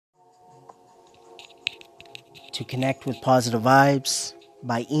to connect with Positive Vibes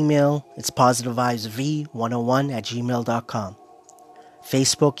by email, it's positivevibesv101@gmail.com.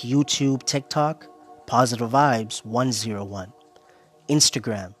 Facebook, YouTube, TikTok, Positive Vibes 101.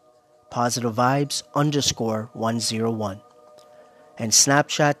 Instagram, Positive Vibes _101. And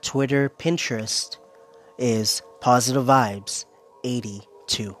Snapchat, Twitter, Pinterest is Positive Vibes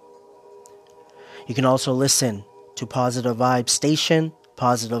 82. You can also listen to Positive Vibes Station,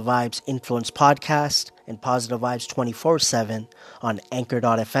 Positive Vibes Influence Podcast, and Positive Vibes 24/7 on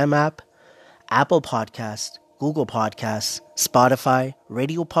Anchor.fm app, Apple Podcast, Google Podcasts, Spotify,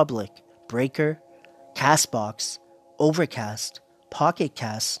 Radio Public, Breaker, Castbox, Overcast, Pocket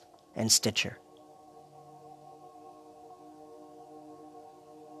Cast, and Stitcher.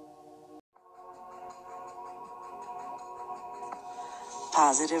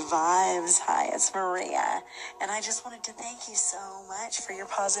 Positive Vibes. Hi, it's Maria. And I just wanted to thank you so much for your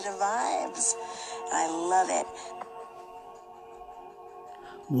positive vibes. I love it.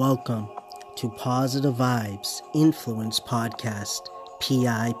 Welcome to Positive Vibes Influence Podcast,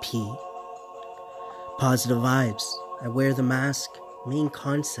 PIP. Positive Vibes. I wear the mask. Main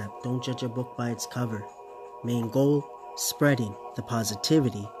concept, don't judge a book by its cover. Main goal, spreading the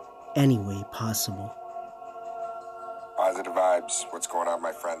positivity any way possible. Positive Vibes. What's going on,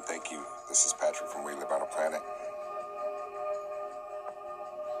 my friend? Thank you. This is Patrick from We Live on a Planet.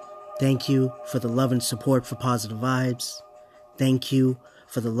 Thank you for the love and support for Positive Vibes. Thank you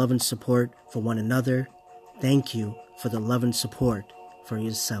for the love and support for one another. Thank you for the love and support for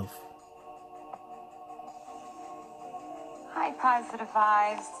yourself. Hi, Positive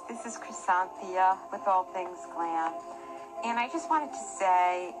Vibes. This is Chrysanthia with All Things Glam. And I just wanted to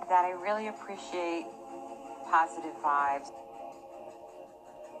say that I really appreciate Positive Vibes.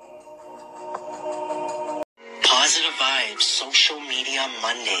 Positive Vibes Social Media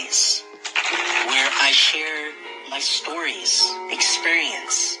Mondays, where I share my stories,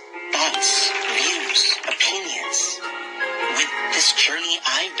 experience, thoughts, views, opinions with this journey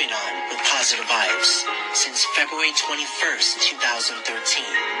I've been on with Positive Vibes since February 21st,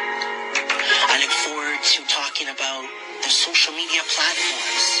 2013. I look forward to talking about the social media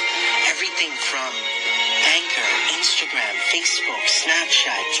platforms, everything from Anchor, Instagram, Facebook,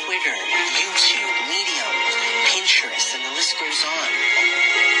 Snapchat, Twitter, YouTube, Medium, Pinterest, and the list goes on.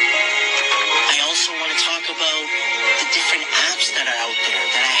 I also want to talk about the different apps that are out there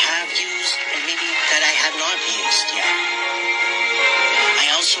that I have used and maybe that I have not used yet. I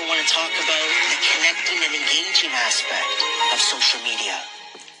also want to talk about the connecting and engaging aspect of social media.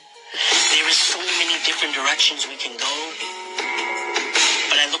 There is so many different directions we can go,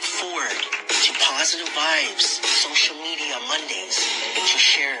 but I look forward to Positive Vibes Social Media Mondays to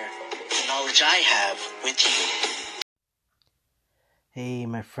share the knowledge I have with you. Hey,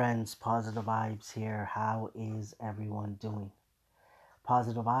 my friends, Positive Vibes here. How is everyone doing?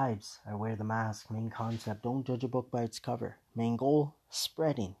 Positive Vibes. I wear the mask. Main concept, don't judge a book by its cover. Main goal,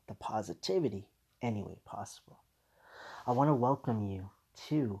 spreading the positivity any way possible. I want to welcome you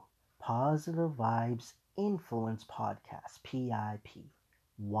to Positive Vibes Influence Podcast, PIP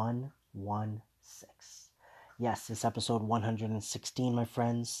 116. Yes, it's episode 116, my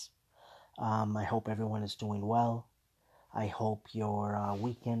friends. I hope everyone is doing well. I hope your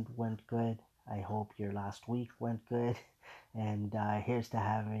weekend went good. I hope your last week went good. And here's to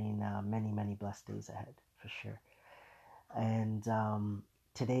having many, many blessed days ahead, for sure. And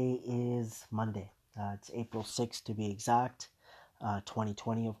today is Monday. It's April 6th to be exact.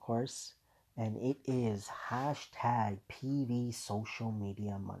 2020, of course. And it is hashtag PV Social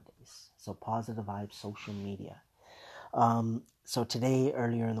Media Mondays. So Positive Vibes Social Media. So today,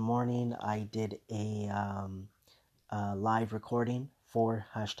 earlier in the morning, I did a live recording for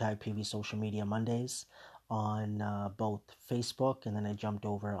hashtag PV Social Media Mondays on both Facebook, and then I jumped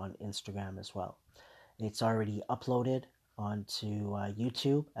over on Instagram as well. It's already uploaded onto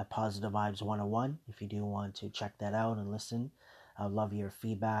YouTube at Positive Vibes 101 if you do want to check that out and listen. I love your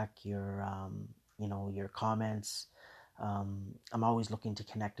feedback, your your comments. I'm always looking to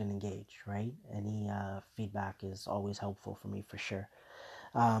connect and engage, right? Any feedback is always helpful for me, for sure.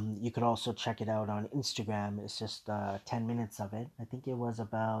 You could also check it out on Instagram. It's just 10 minutes of it. I think it was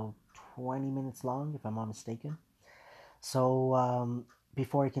about 20 minutes long, if I'm not mistaken. So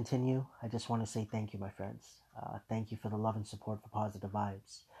before I continue, I just want to say thank you, my friends. Thank you for the love and support for Positive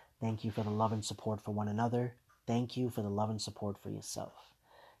Vibes. Thank you for the love and support for one another. Thank you for the love and support for yourself.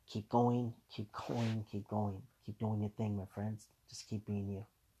 Keep going, keep going, keep going. Keep doing your thing, my friends. Just keep being you.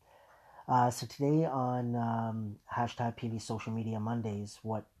 So today on hashtag PV Social Media Mondays,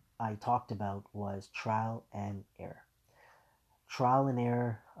 what I talked about was trial and error. Trial and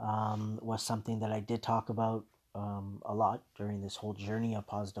error was something that I did talk about a lot during this whole journey of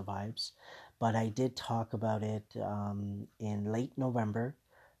positive vibes, but I did talk about it in late November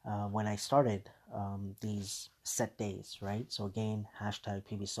when I started these set days, right? So again, hashtag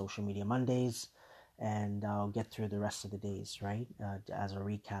PB Social Media Mondays, and I'll get through the rest of the days, right? As a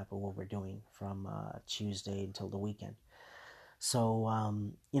recap of what we're doing from Tuesday until the weekend. So,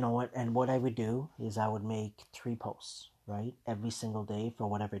 you know what, and what I would do is I would make 3 posts, right? Every single day for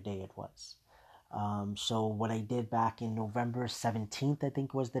whatever day it was. So what I did back in November 17th, I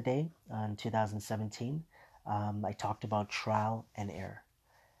think was the day, in 2017, I talked about trial and error.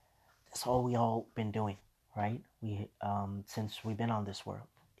 That's all we all been doing, right? Since we've been on this world,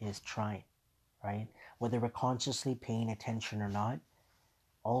 is trying, right? Whether we're consciously paying attention or not,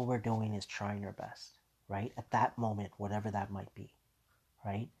 all we're doing is trying our best, right? At that moment, whatever that might be,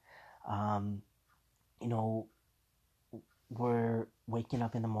 right? Um, you know, we're waking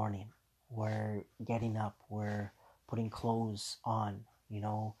up in the morning, we're getting up, we're putting clothes on,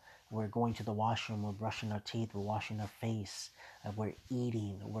 we're going to the washroom, we're brushing our teeth, we're washing our face, we're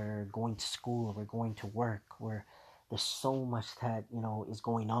eating, we're going to school, we're going to work, there's so much that, is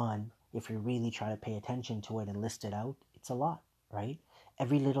going on. If you really try to pay attention to it and list it out, it's a lot, right?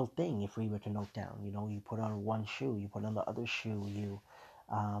 Every little thing, if we were to note down, you put on one shoe, you put on the other shoe, you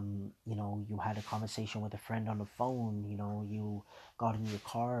had a conversation with a friend on the phone, you got in your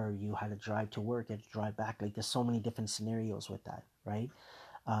car, you had to drive to work, you had to drive back. Like, there's so many different scenarios with that, right?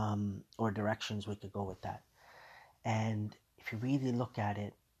 Or directions we could go with that. And if you really look at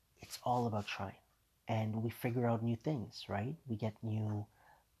it, it's all about trying. And we figure out new things, right? We get new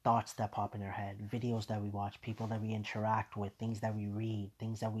thoughts that pop in our head, videos that we watch, people that we interact with, things that we read,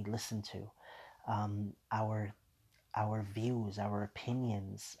 things that we listen to, our views, our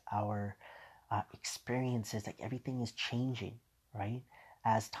opinions, our experiences, like everything is changing, right?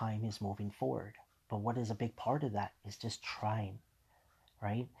 As time is moving forward. But what is a big part of that is just trying,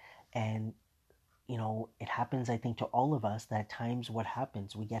 right? And, it happens, I think, to all of us that at times what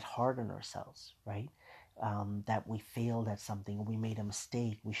happens, we get hard on ourselves, right? That we failed at something, we made a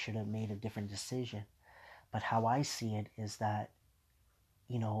mistake, we should have made a different decision. But how I see it is that,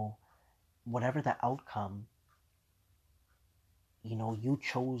 whatever the outcome, you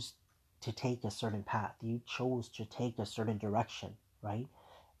chose to take a certain path. You chose to take a certain direction, right?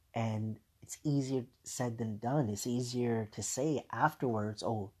 And it's easier said than done. It's easier to say afterwards,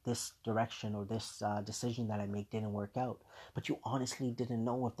 oh, this direction or this decision that I made didn't work out. But you honestly didn't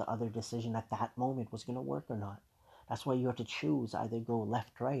know if the other decision at that moment was going to work or not. That's why you have to choose, either go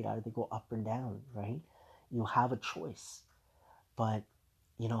left, right, either go up and down, right? You have a choice. But,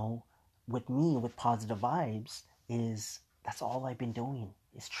 with me, with positive vibes, that's all I've been doing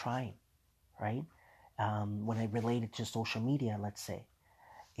is trying, right? When I relate it to social media, let's say,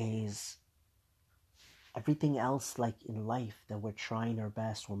 is everything else, like in life, that we're trying our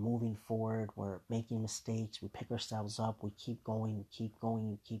best, we're moving forward, we're making mistakes, we pick ourselves up, we keep going, we keep going,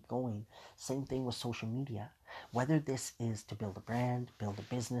 we keep going. Same thing with social media. Whether this is to build a brand, build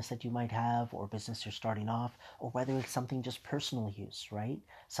a business that you might have, or business you're starting off, or whether it's something just personal use, right?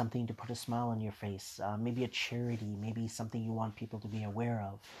 Something to put a smile on your face, maybe a charity, maybe something you want people to be aware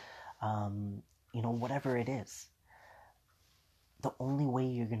of, whatever it is. The only way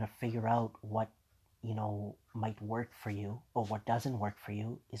you're going to figure out what might work for you or what doesn't work for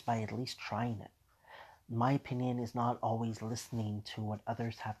you is by at least trying it. My opinion is not always listening to what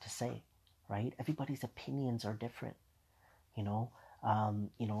others have to say, right? Everybody's opinions are different.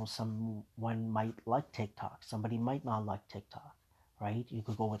 Someone might like TikTok, somebody might not like TikTok, right? You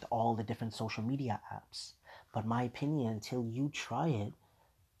could go with all the different social media apps, but my opinion, until you try it,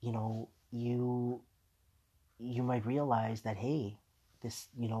 you might realize that, hey, this,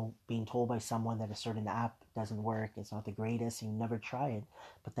 being told by someone that a certain app doesn't work, it's not the greatest, and you never try it.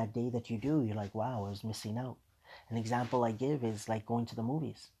 But that day that you do, you're like, wow, I was missing out. An example I give is like going to the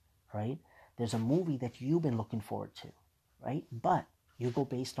movies, right? There's a movie that you've been looking forward to, right? But you go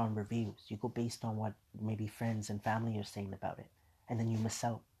based on reviews. You go based on what maybe friends and family are saying about it. And then you miss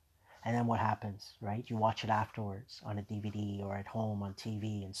out. And then what happens, right? You watch it afterwards on a DVD or at home on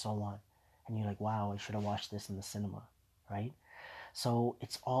TV and so on. And you're like, wow, I should have watched this in the cinema, right? So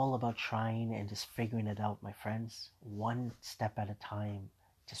it's all about trying and just figuring it out, my friends. One step at a time,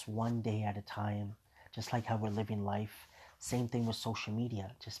 just one day at a time, just like how we're living life. Same thing with social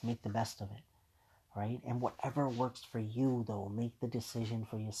media. Just make the best of it, right? And whatever works for you, though, make the decision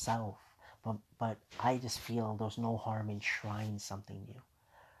for yourself. But I just feel there's no harm in trying something new,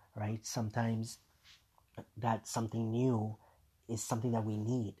 right? Sometimes that something new is something that we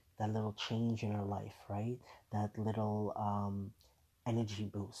need, that little change in our life, right? That little energy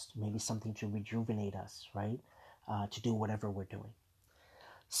boost, maybe something to rejuvenate us, right? to do whatever we're doing.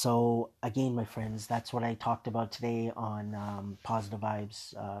 So again, my friends, that's what I talked about today on Positive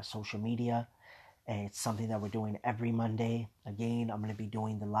Vibes social media. And it's something that we're doing every Monday. Again, I'm going to be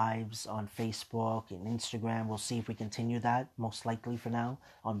doing the lives on Facebook and Instagram. We'll see if we continue that, most likely for now,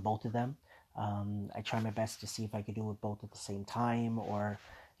 on both of them. I try my best to see if I could do it both at the same time, or,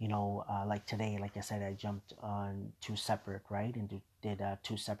 like today, like I said, I jumped on two separate, right, and did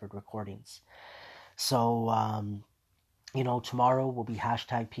two separate recordings. So, tomorrow will be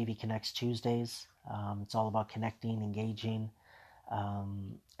hashtag PV Connects Tuesdays. It's all about connecting, engaging.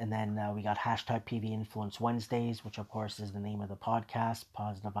 And then we got hashtag PV Influence Wednesdays, which of course is the name of the podcast,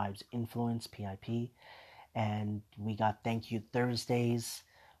 Positive Vibes Influence, PIP. And we got Thank You Thursdays.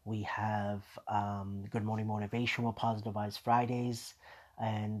 We have Good Morning Motivation with Positive Vibes Fridays.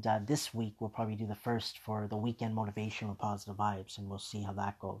 And this week we'll probably do the first for the weekend motivation with Positive Vibes, and we'll see how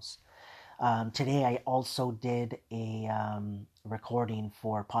that goes. Today I also did a recording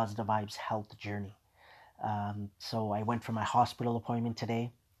for Positive Vibes Health Journey. So I went for my hospital appointment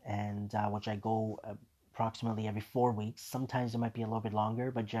today, and which I go approximately every 4 weeks. Sometimes it might be a little bit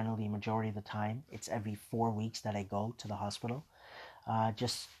longer, but generally, majority of the time, it's every 4 weeks that I go to the hospital.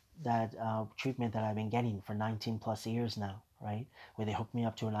 Just that treatment that I've been getting for 19 plus years now, right? Where they hook me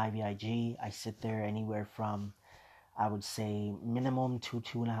up to an IVIG. I sit there anywhere from, I would say, minimum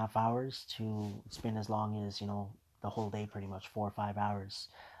 2.5 hours to it's been as long as, the whole day, pretty much 4 or 5 hours.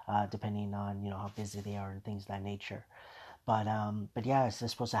 Depending on how busy they are and things of that nature. But yeah, it's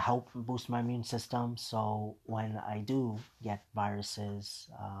just supposed to help boost my immune system. So when I do get viruses,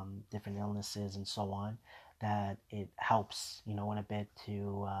 different illnesses, and so on, that it helps, in a bit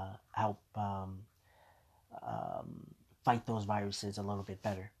to help fight those viruses a little bit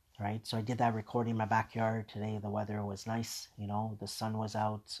better. Right, so I did that recording in my backyard today. The weather was nice, the sun was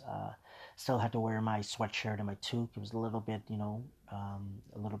out. Still had to wear my sweatshirt and my toque. It was a little bit,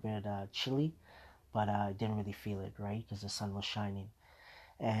 chilly, but I didn't really feel it, right, because the sun was shining.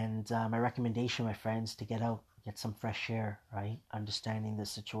 And my recommendation, my friends, to get out, get some fresh air, right? Understanding the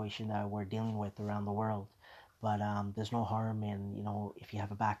situation that we're dealing with around the world. But there's no harm in, if you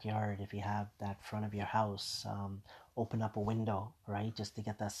have a backyard, if you have that front of your house, open up a window, right? Just to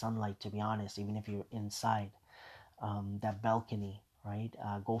get that sunlight, to be honest, even if you're inside, that balcony, right?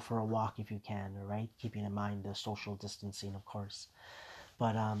 Go for a walk if you can, right? Keeping in mind the social distancing, of course.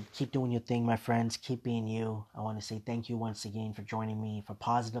 But keep doing your thing, my friends. Keep being you. I want to say thank you once again for joining me for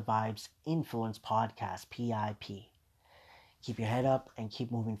Positive Vibes Influence Podcast, PIP. Keep your head up and keep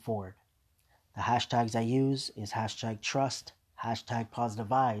moving forward. The hashtags I use is hashtag trust, hashtag positive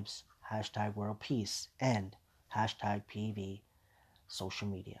vibes, hashtag world peace, and hashtag PV social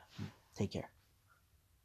media. Take care.